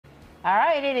All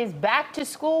right, it is back to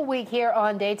school week here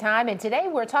on Daytime, and today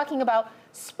we're talking about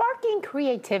sparking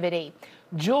creativity,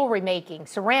 jewelry making,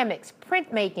 ceramics,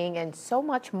 printmaking, and so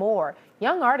much more.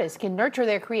 Young artists can nurture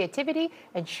their creativity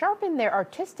and sharpen their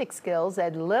artistic skills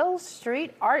at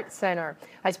Lillstreet Art Center.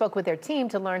 I spoke with their team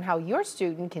to learn how your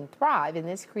student can thrive in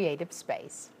this creative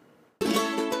space.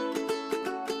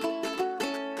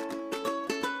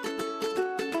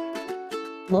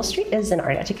 Lillstreet is an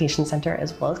art education center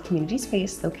as well as community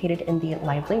space located in the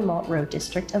lively Malt Road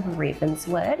district of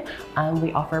Ravenswood.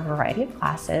 We offer a variety of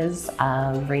classes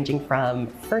ranging from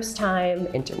first time,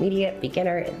 intermediate,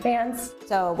 beginner, advanced.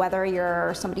 So whether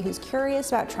you're somebody who's curious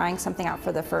about trying something out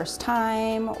for the first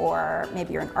time, or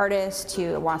maybe you're an artist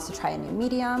who wants to try a new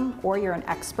medium, or you're an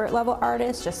expert level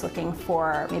artist just looking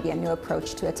for maybe a new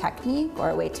approach to a technique or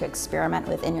a way to experiment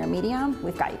within your medium,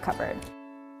 we've got you covered.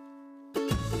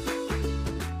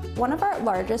 One of our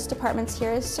largest departments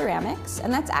here is ceramics,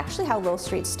 and that's actually how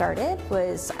Lillstreet started,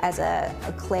 was as a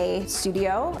clay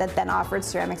studio that then offered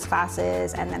ceramics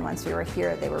classes, and then once we were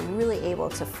here, they were really able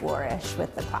to flourish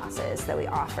with the classes that we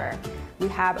offer. We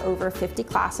have over 50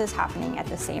 classes happening at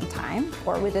the same time,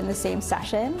 or within the same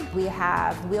session. We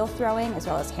have wheel throwing as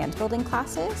well as hand building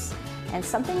classes. And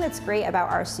something that's great about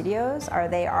our studios are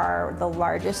they are the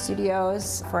largest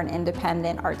studios for an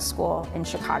independent art school in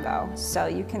Chicago. So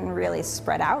you can really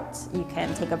spread out. You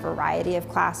can take a variety of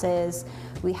classes.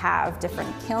 We have different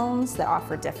kilns that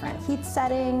offer different heat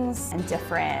settings and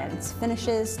different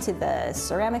finishes to the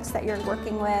ceramics that you're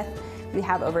working with. We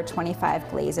have over 25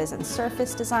 glazes and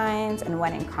surface designs, and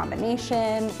when in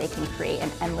combination, they can create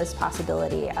an endless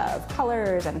possibility of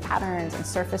colors and patterns and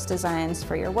surface designs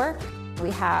for your work. We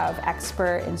have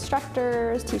expert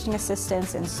instructors, teaching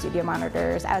assistants, and studio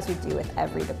monitors, as we do with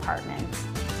every department.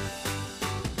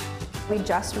 We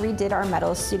just redid our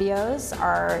metal studios.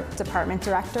 Our department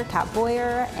director, Kat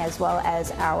Boyer, as well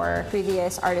as our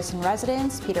previous artist in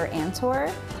residence, Peter Antor,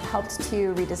 helped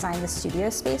to redesign the studio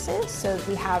spaces. So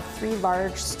we have 3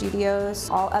 large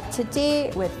studios, all up to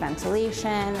date with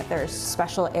ventilation. There's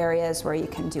special areas where you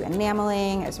can do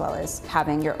enameling, as well as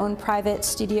having your own private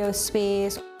studio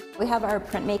space. We have our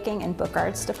printmaking and book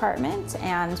arts department,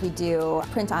 and we do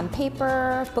print on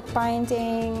paper,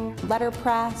 bookbinding,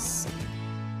 letterpress.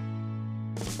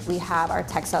 We have our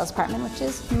textiles department, which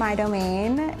is my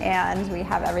domain, and we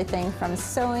have everything from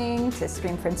sewing to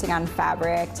screen printing on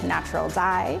fabric to natural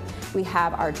dye. We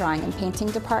have our drawing and painting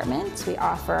department. We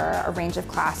offer a range of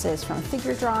classes from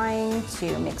figure drawing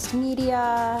to mixed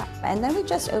media, and then we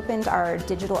just opened our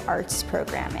digital arts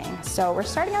programming. So we're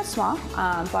starting out small,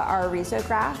 but our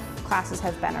risograph classes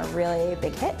have been a really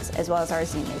big hit, as well as our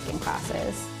zine making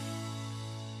classes.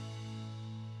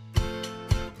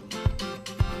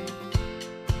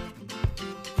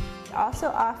 We also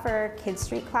offer Kid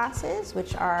Street classes,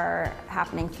 which are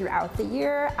happening throughout the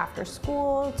year, after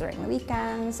school, during the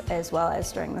weekends, as well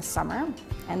as during the summer.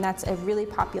 And that's a really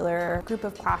popular group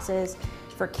of classes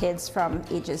for kids from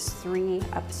ages 3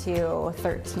 up to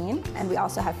 13. And we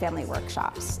also have family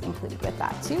workshops included with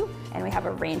that too. And we have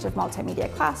a range of multimedia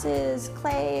classes,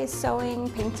 clay, sewing,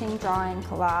 painting, drawing,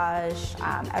 collage,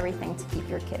 everything to keep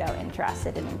your kiddo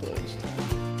interested and engaged.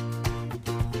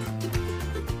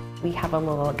 We have a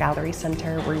little gallery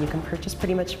center where you can purchase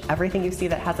pretty much everything you see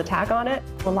that has a tag on it.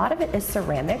 A lot of it is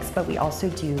ceramics, but we also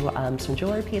do some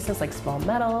jewelry pieces like small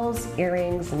medals,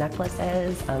 earrings,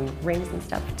 necklaces, rings and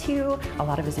stuff too. A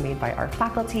lot of it is made by our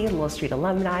faculty, Lillstreet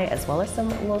alumni, as well as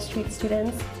some Lillstreet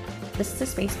students. This is a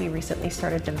space we recently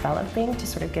started developing to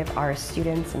sort of give our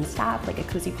students and staff like a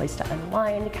cozy place to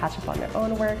unwind, catch up on their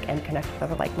own work, and connect with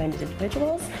other like-minded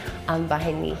individuals.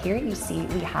 Behind me here, you see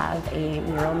we have a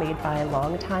mural made by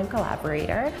longtime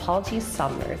collaborator, Paul G.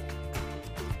 Sumner.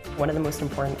 One of the most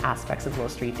important aspects of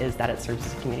Lillstreet is that it serves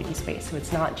as a community space. So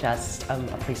it's not just a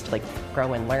place to like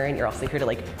grow and learn. You're also here to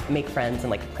like make friends and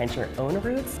like plant your own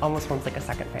roots. Almost forms like a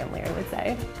second family, I would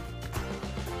say.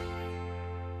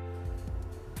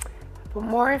 For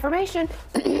more information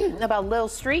about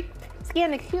Lillstreet,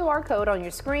 scan the QR code on your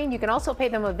screen. You can also pay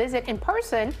them a visit in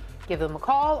person, give them a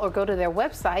call, or go to their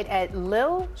website at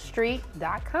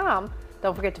lillstreet.com.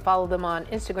 Don't forget to follow them on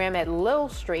Instagram at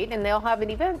Lillstreet, and they'll have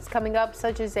events coming up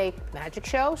such as a magic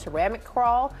show, ceramic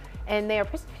crawl, and they are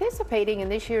participating in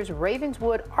this year's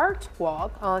Ravenswood Art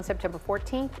Walk on September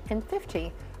 14th and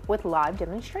 15th with live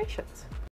demonstrations.